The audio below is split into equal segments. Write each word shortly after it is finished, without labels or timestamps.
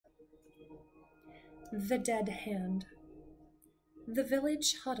The Dead Hand. The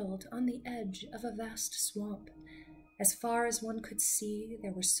village huddled on the edge of a vast swamp. As far as one could see,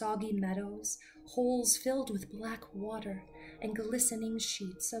 there were soggy meadows, holes filled with black water, and glistening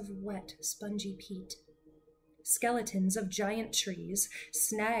sheets of wet, spongy peat. Skeletons of giant trees,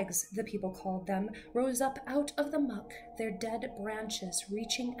 snags the people called them, rose up out of the muck, their dead branches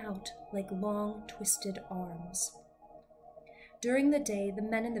reaching out like long, twisted arms. During the day, the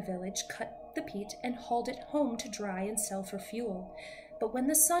men in the village cut the peat and hauled it home to dry and sell for fuel. But when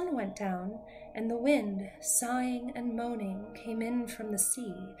the sun went down and the wind, sighing and moaning, came in from the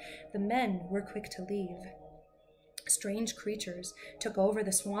sea, the men were quick to leave. Strange creatures took over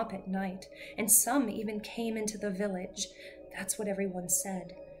the swamp at night, and some even came into the village. That's what everyone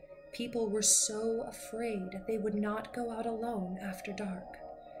said. People were so afraid they would not go out alone after dark.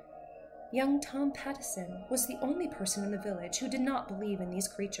 Young Tom Pattison was the only person in the village who did not believe in these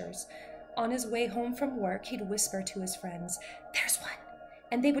creatures. On his way home from work, he'd whisper to his friends, "There's one!"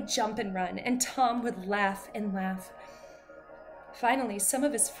 And they would jump and run, and Tom would laugh and laugh. Finally, some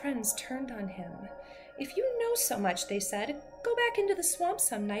of his friends turned on him. "If you know so much," they said, "go back into the swamp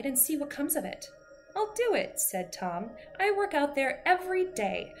some night and see what comes of it." "I'll do it," said Tom. "I work out there every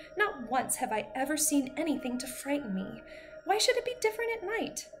day. Not once have I ever seen anything to frighten me. Why should it be different at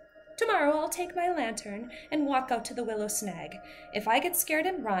night? Tomorrow I'll take my lantern and walk out to the willow snag. If I get scared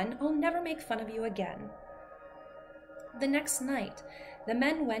and run, I'll never make fun of you again." The next night, the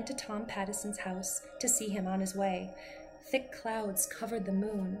men went to Tom Pattison's house to see him on his way. Thick clouds covered the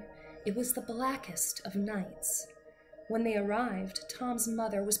moon. It was the blackest of nights. When they arrived, Tom's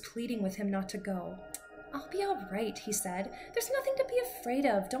mother was pleading with him not to go. "I'll be all right," he said. "There's nothing to be afraid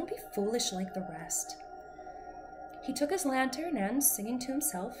of. Don't be foolish like the rest." He took his lantern and, singing to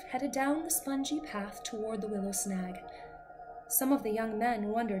himself, headed down the spongy path toward the willow snag. Some of the young men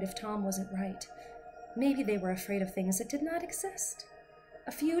wondered if Tom wasn't right. Maybe they were afraid of things that did not exist.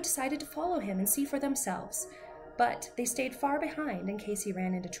 A few decided to follow him and see for themselves, but they stayed far behind in case he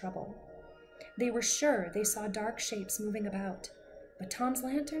ran into trouble. They were sure they saw dark shapes moving about, but Tom's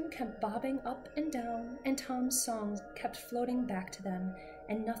lantern kept bobbing up and down, and Tom's songs kept floating back to them,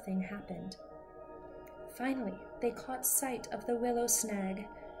 and nothing happened. Finally, they caught sight of the willow snag.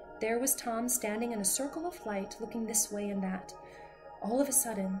 There was Tom standing in a circle of light, looking this way and that. All of a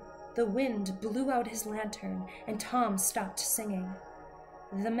sudden, the wind blew out his lantern, and Tom stopped singing.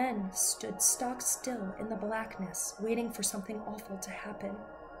 The men stood stock still in the blackness, waiting for something awful to happen.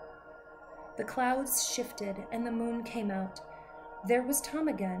 The clouds shifted, and the moon came out. There was Tom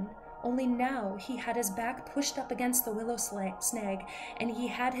again, only now he had his back pushed up against the willow snag, and he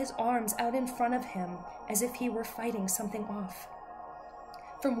had his arms out in front of him, as if he were fighting something off.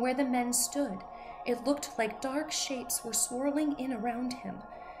 From where the men stood, it looked like dark shapes were swirling in around him.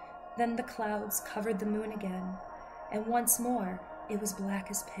 Then the clouds covered the moon again, and once more it was black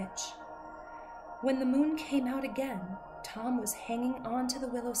as pitch. When the moon came out again, Tom was hanging on to the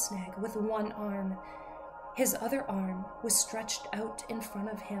willow snag with one arm. His other arm was stretched out in front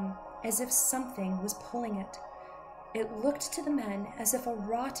of him, as if something was pulling it. It looked to the men as if a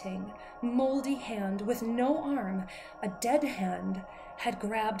rotting, moldy hand with no arm, a dead hand, had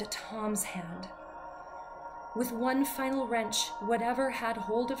grabbed Tom's hand. With one final wrench, whatever had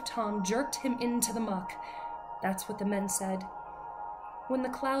hold of Tom jerked him into the muck. That's what the men said. When the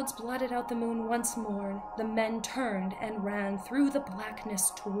clouds blotted out the moon once more, the men turned and ran through the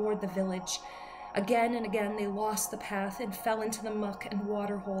blackness toward the village. Again and again they lost the path and fell into the muck and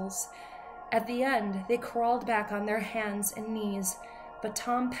water holes. At the end, they crawled back on their hands and knees, but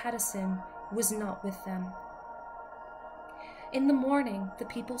Tom Pattison was not with them. In the morning, the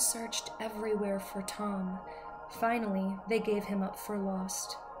people searched everywhere for Tom. Finally, they gave him up for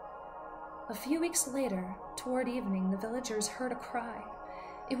lost. A few weeks later, toward evening, the villagers heard a cry.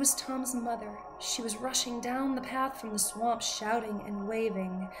 It was Tom's mother. She was rushing down the path from the swamp, shouting and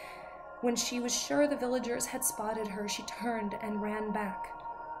waving. When she was sure the villagers had spotted her, she turned and ran back.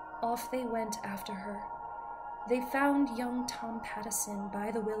 Off they went after her. They found young Tom Pattison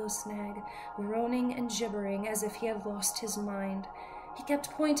by the willow snag, groaning and gibbering as if he had lost his mind. He kept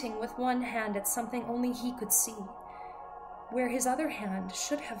pointing with one hand at something only he could see. Where his other hand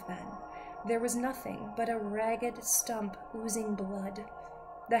should have been, there was nothing but a ragged stump oozing blood.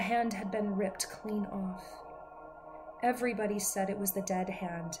 The hand had been ripped clean off. Everybody said it was the dead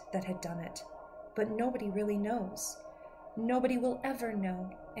hand that had done it, but nobody really knows. Nobody will ever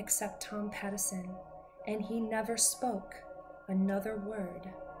know except Tom Pattison, and he never spoke another word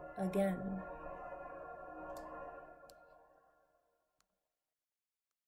again.